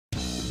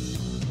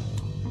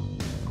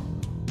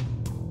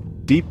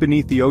deep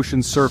beneath the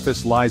ocean's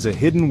surface lies a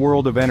hidden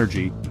world of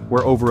energy,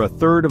 where over a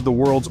third of the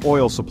world's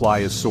oil supply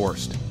is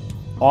sourced.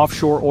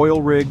 Offshore oil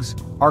rigs,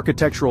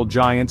 architectural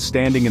giants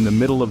standing in the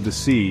middle of the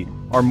sea,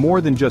 are more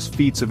than just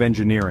feats of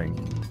engineering.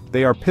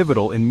 They are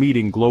pivotal in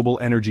meeting global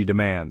energy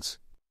demands.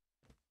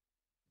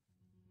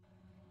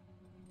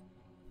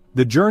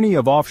 The journey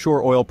of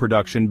offshore oil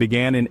production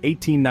began in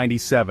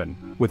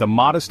 1897, with a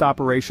modest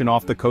operation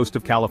off the coast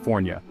of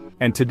California,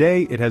 and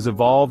today it has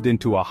evolved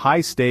into a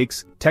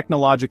high-stakes,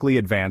 technologically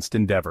advanced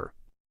endeavor.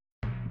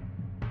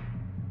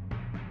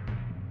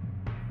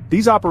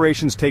 These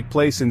operations take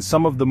place in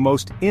some of the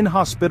most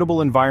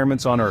inhospitable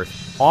environments on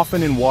Earth,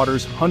 often in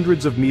waters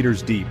hundreds of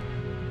meters deep.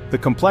 The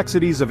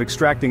complexities of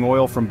extracting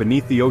oil from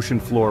beneath the ocean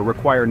floor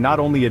require not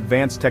only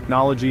advanced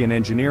technology and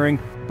engineering,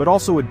 but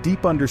also a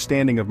deep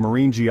understanding of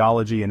marine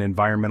geology and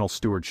environmental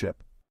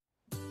stewardship.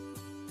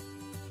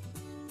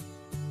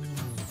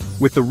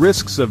 With the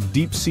risks of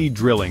deep-sea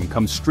drilling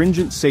come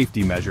stringent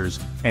safety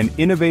measures and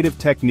innovative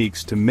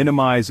techniques to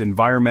minimize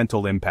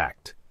environmental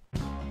impact.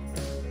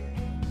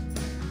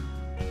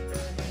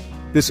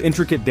 This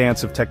intricate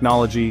dance of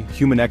technology,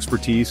 human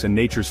expertise, and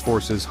nature's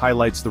forces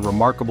highlights the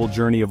remarkable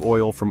journey of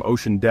oil from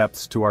ocean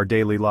depths to our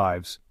daily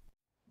lives.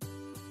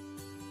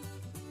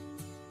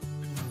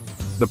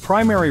 The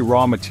primary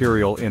raw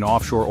material in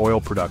offshore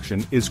oil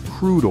production is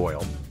crude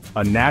oil,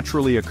 a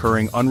naturally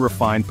occurring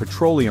unrefined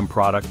petroleum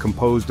product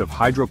composed of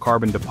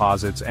hydrocarbon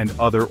deposits and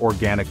other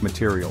organic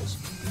materials.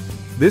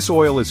 This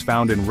oil is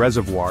found in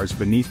reservoirs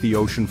beneath the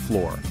ocean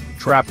floor,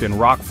 trapped in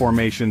rock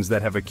formations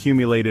that have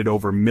accumulated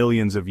over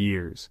millions of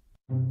years.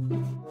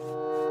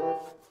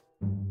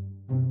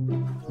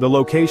 The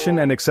location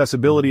and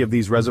accessibility of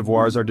these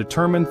reservoirs are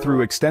determined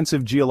through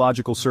extensive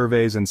geological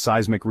surveys and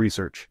seismic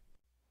research.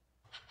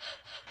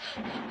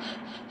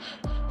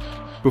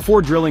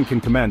 Before drilling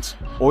can commence,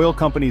 oil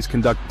companies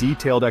conduct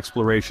detailed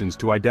explorations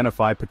to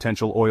identify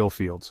potential oil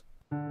fields.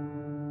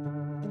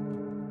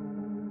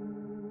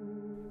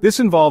 This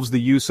involves the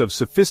use of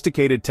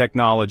sophisticated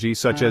technology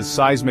such as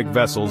seismic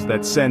vessels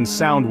that send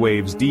sound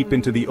waves deep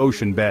into the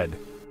ocean bed.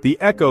 The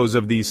echoes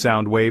of these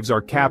sound waves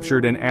are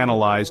captured and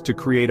analyzed to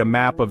create a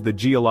map of the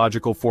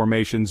geological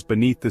formations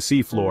beneath the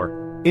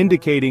seafloor,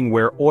 indicating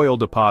where oil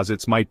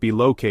deposits might be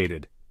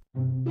located.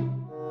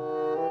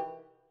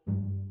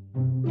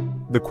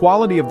 The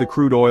quality of the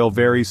crude oil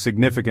varies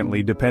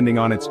significantly depending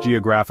on its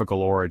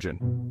geographical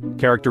origin.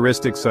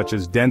 Characteristics such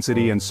as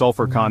density and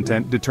sulfur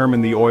content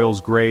determine the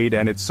oil's grade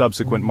and its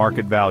subsequent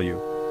market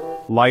value.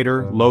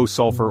 Lighter,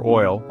 low-sulfur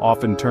oil,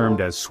 often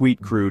termed as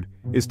sweet crude,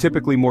 is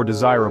typically more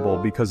desirable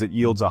because it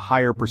yields a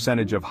higher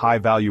percentage of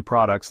high-value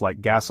products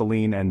like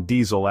gasoline and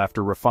diesel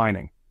after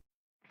refining.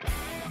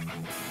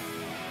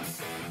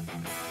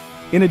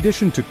 In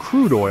addition to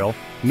crude oil,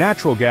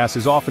 natural gas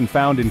is often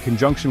found in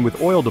conjunction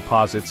with oil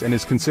deposits and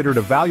is considered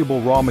a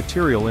valuable raw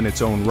material in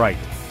its own right.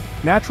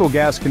 Natural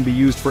gas can be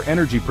used for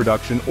energy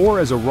production or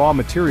as a raw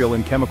material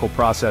in chemical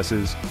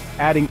processes,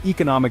 adding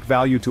economic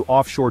value to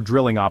offshore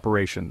drilling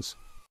operations.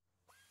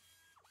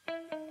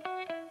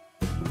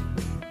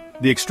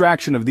 The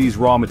extraction of these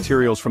raw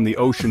materials from the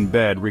ocean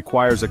bed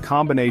requires a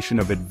combination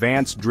of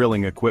advanced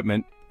drilling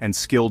equipment and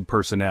skilled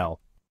personnel.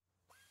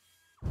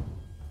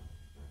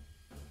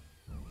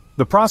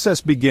 The process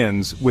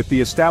begins with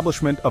the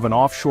establishment of an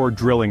offshore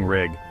drilling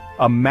rig,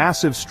 a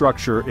massive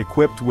structure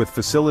equipped with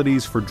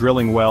facilities for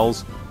drilling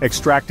wells,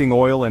 extracting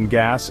oil and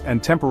gas,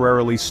 and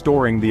temporarily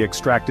storing the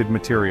extracted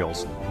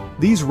materials.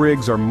 These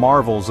rigs are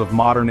marvels of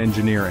modern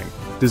engineering,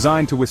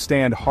 designed to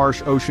withstand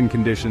harsh ocean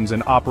conditions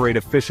and operate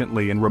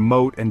efficiently in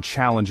remote and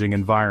challenging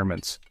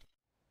environments.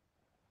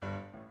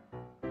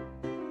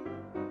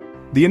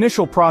 The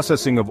initial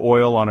processing of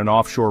oil on an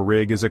offshore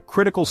rig is a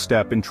critical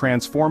step in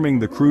transforming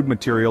the crude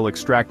material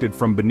extracted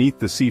from beneath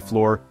the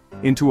seafloor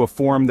into a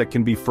form that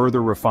can be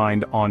further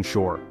refined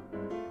onshore.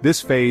 This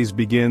phase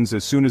begins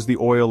as soon as the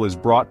oil is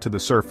brought to the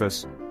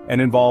surface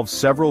and involves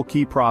several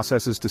key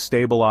processes to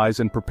stabilize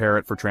and prepare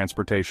it for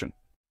transportation.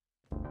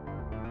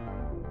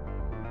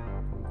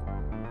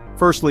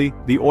 Firstly,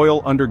 the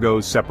oil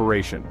undergoes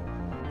separation.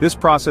 This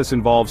process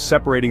involves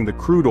separating the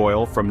crude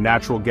oil from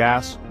natural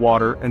gas,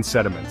 water, and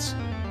sediments.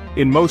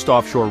 In most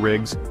offshore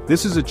rigs,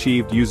 this is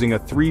achieved using a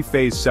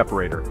three-phase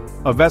separator,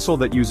 a vessel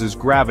that uses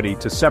gravity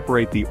to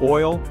separate the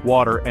oil,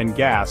 water, and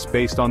gas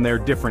based on their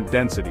different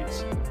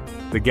densities.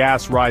 The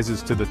gas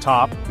rises to the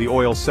top, the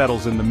oil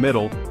settles in the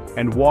middle,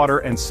 and water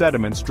and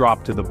sediments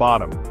drop to the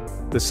bottom.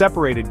 The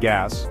separated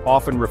gas,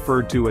 often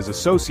referred to as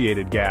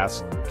associated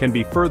gas, can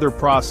be further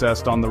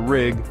processed on the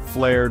rig,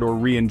 flared or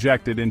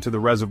re-injected into the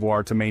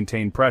reservoir to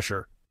maintain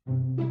pressure.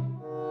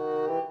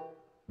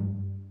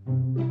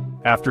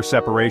 After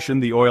separation,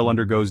 the oil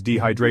undergoes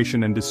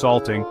dehydration and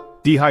desalting.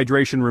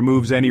 Dehydration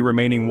removes any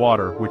remaining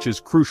water, which is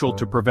crucial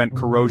to prevent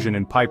corrosion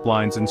in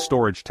pipelines and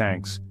storage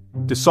tanks.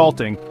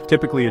 Desalting,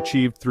 typically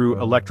achieved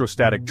through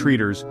electrostatic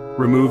treaters,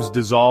 removes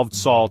dissolved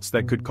salts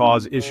that could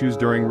cause issues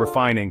during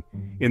refining.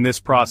 In this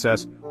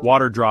process,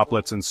 water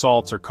droplets and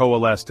salts are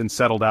coalesced and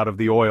settled out of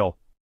the oil.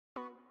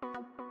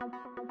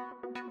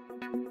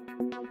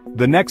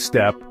 The next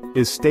step,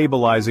 is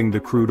stabilizing the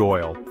crude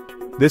oil.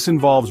 This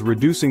involves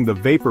reducing the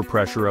vapor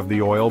pressure of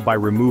the oil by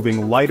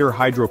removing lighter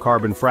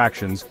hydrocarbon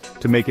fractions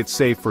to make it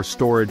safe for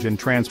storage and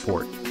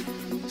transport.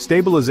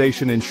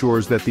 Stabilization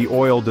ensures that the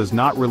oil does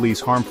not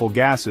release harmful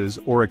gases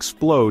or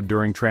explode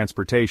during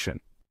transportation.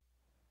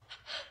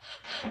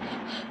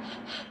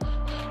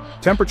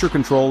 Temperature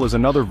control is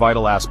another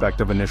vital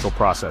aspect of initial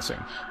processing.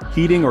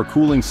 Heating or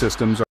cooling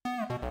systems are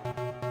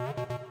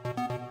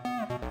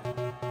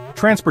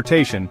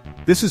transportation.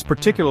 This is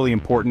particularly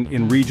important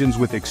in regions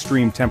with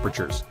extreme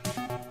temperatures.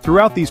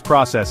 Throughout these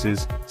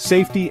processes,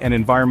 safety and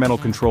environmental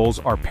controls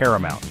are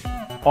paramount.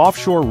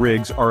 Offshore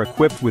rigs are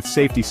equipped with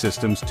safety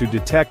systems to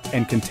detect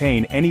and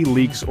contain any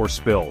leaks or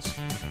spills.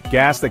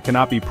 Gas that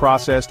cannot be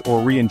processed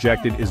or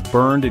re-injected is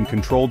burned in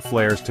controlled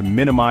flares to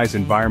minimize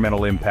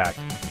environmental impact.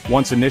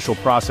 Once initial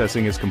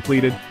processing is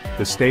completed,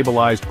 the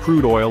stabilized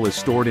crude oil is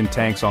stored in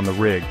tanks on the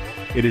rig.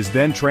 It is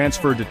then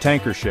transferred to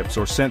tanker ships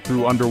or sent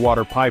through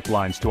underwater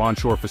pipelines to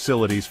onshore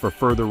facilities for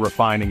further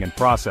refining and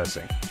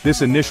processing.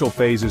 This initial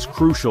phase is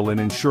crucial in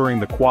ensuring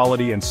the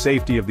quality and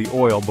safety of the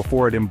oil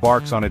before it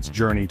embarks on its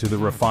journey to the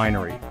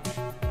refinery.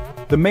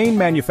 The main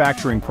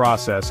manufacturing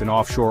process in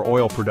offshore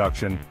oil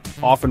production,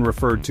 often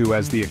referred to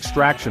as the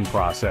extraction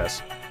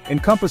process,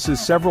 encompasses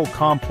several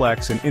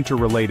complex and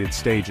interrelated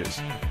stages.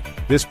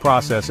 This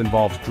process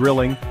involves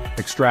drilling,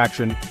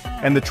 extraction,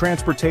 and the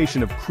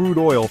transportation of crude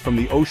oil from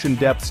the ocean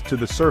depths to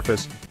the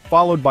surface,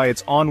 followed by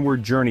its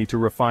onward journey to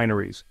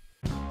refineries.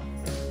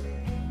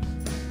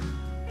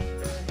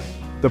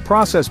 The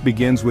process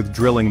begins with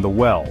drilling the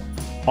well.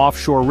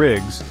 Offshore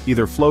rigs,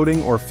 either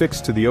floating or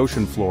fixed to the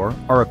ocean floor,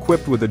 are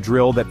equipped with a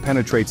drill that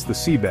penetrates the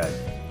seabed.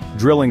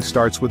 Drilling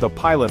starts with a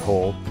pilot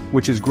hole,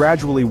 which is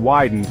gradually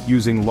widened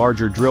using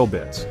larger drill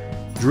bits.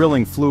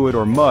 Drilling fluid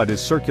or mud is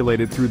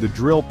circulated through the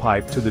drill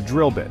pipe to the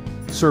drill bit,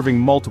 serving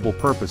multiple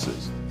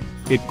purposes.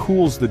 It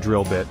cools the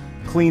drill bit,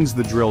 cleans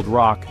the drilled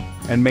rock,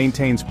 and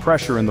maintains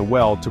pressure in the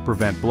well to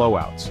prevent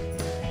blowouts.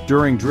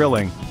 During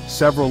drilling,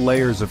 several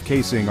layers of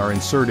casing are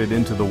inserted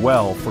into the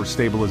well for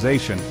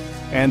stabilization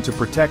and to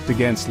protect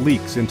against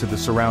leaks into the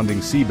surrounding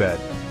seabed.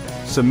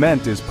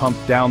 Cement is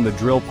pumped down the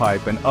drill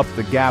pipe and up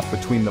the gap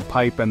between the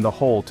pipe and the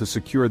hole to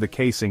secure the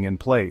casing in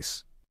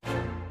place.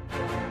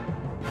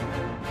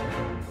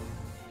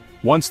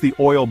 Once the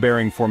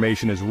oil-bearing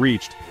formation is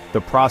reached, the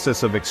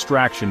process of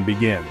extraction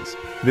begins.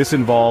 This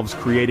involves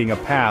creating a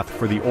path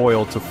for the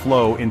oil to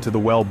flow into the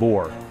well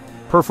bore.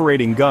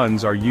 Perforating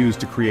guns are used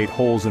to create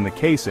holes in the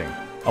casing,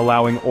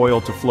 allowing oil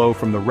to flow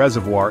from the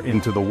reservoir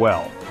into the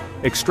well.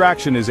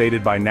 Extraction is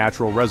aided by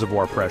natural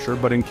reservoir pressure,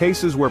 but in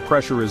cases where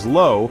pressure is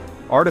low,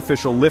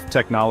 artificial lift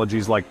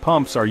technologies like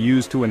pumps are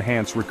used to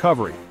enhance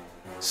recovery.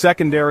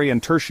 Secondary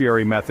and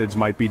tertiary methods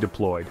might be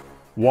deployed.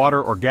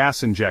 Water or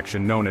gas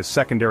injection, known as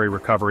secondary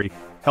recovery,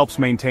 helps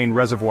maintain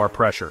reservoir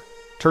pressure.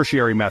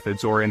 Tertiary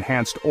methods, or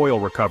enhanced oil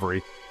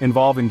recovery,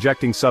 involve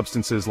injecting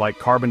substances like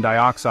carbon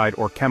dioxide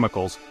or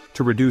chemicals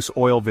to reduce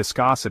oil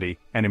viscosity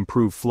and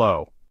improve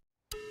flow.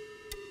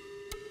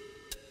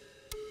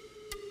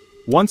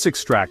 Once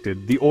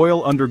extracted, the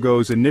oil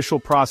undergoes initial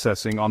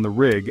processing on the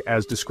rig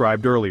as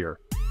described earlier.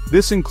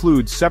 This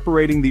includes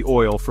separating the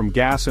oil from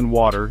gas and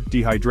water,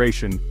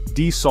 dehydration,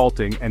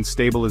 desalting, and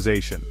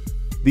stabilization.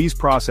 These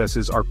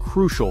processes are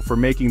crucial for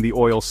making the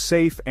oil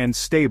safe and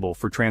stable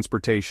for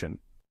transportation.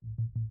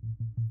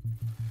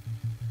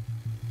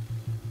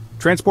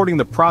 Transporting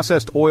the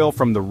processed oil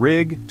from the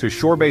rig to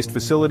shore-based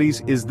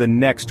facilities is the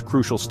next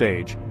crucial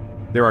stage.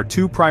 There are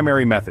two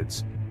primary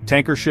methods: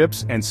 tanker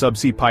ships and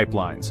subsea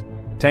pipelines.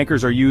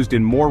 Tankers are used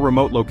in more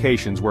remote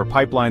locations where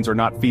pipelines are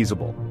not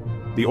feasible.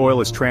 The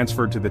oil is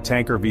transferred to the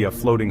tanker via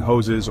floating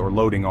hoses or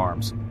loading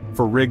arms.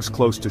 For rigs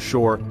close to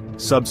shore,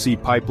 subsea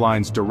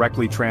pipelines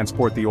directly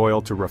transport the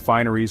oil to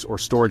refineries or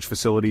storage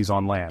facilities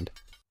on land.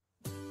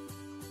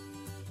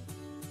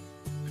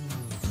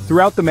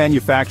 Throughout the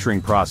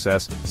manufacturing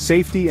process,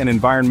 safety and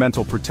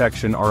environmental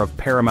protection are of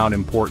paramount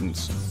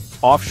importance.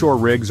 Offshore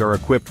rigs are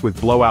equipped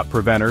with blowout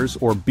preventers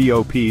or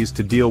BOPs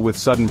to deal with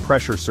sudden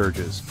pressure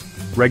surges.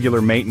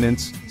 Regular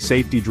maintenance,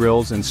 safety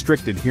drills, and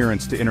strict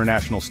adherence to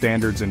international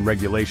standards and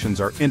regulations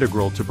are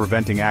integral to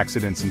preventing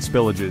accidents and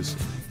spillages.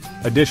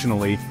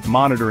 Additionally,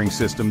 monitoring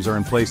systems are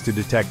in place to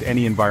detect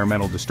any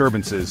environmental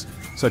disturbances,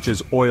 such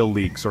as oil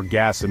leaks or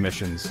gas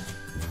emissions.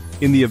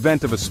 In the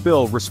event of a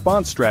spill,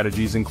 response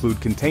strategies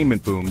include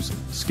containment booms,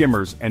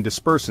 skimmers, and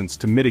dispersants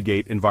to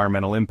mitigate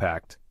environmental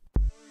impact.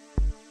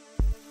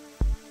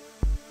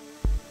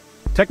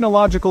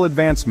 Technological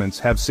advancements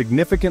have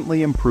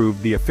significantly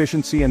improved the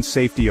efficiency and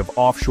safety of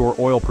offshore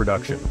oil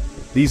production.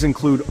 These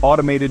include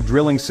automated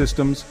drilling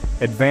systems,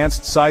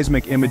 advanced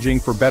seismic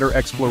imaging for better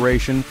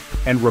exploration,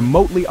 and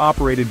remotely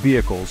operated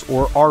vehicles,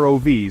 or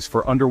ROVs,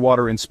 for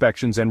underwater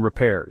inspections and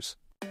repairs.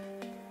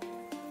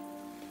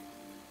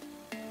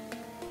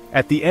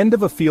 At the end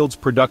of a field's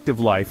productive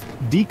life,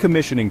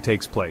 decommissioning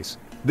takes place.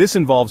 This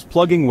involves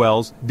plugging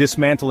wells,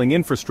 dismantling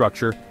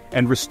infrastructure,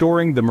 and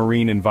restoring the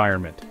marine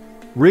environment.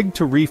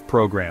 Rig-to-reef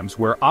programs,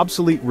 where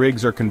obsolete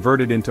rigs are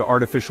converted into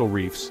artificial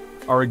reefs,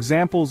 are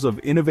examples of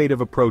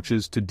innovative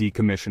approaches to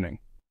decommissioning.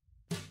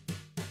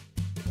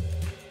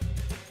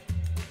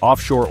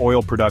 Offshore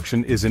oil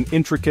production is an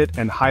intricate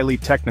and highly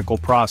technical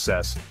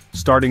process,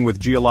 starting with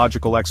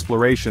geological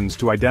explorations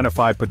to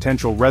identify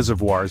potential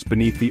reservoirs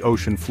beneath the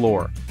ocean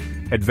floor.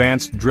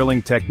 Advanced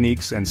drilling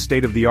techniques and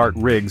state-of-the-art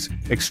rigs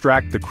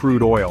extract the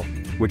crude oil,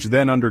 which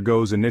then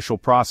undergoes initial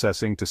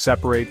processing to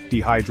separate,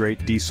 dehydrate,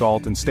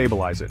 desalt, and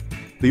stabilize it.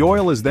 The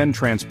oil is then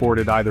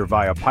transported either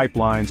via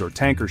pipelines or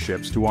tanker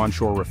ships to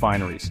onshore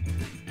refineries.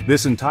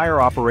 This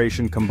entire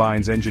operation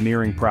combines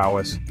engineering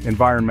prowess,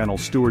 environmental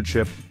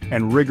stewardship,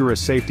 and rigorous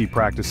safety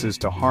practices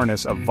to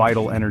harness a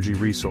vital energy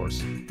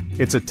resource.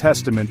 It's a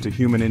testament to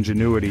human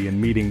ingenuity in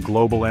meeting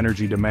global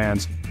energy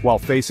demands while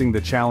facing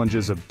the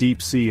challenges of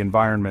deep-sea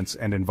environments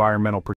and environmental protection.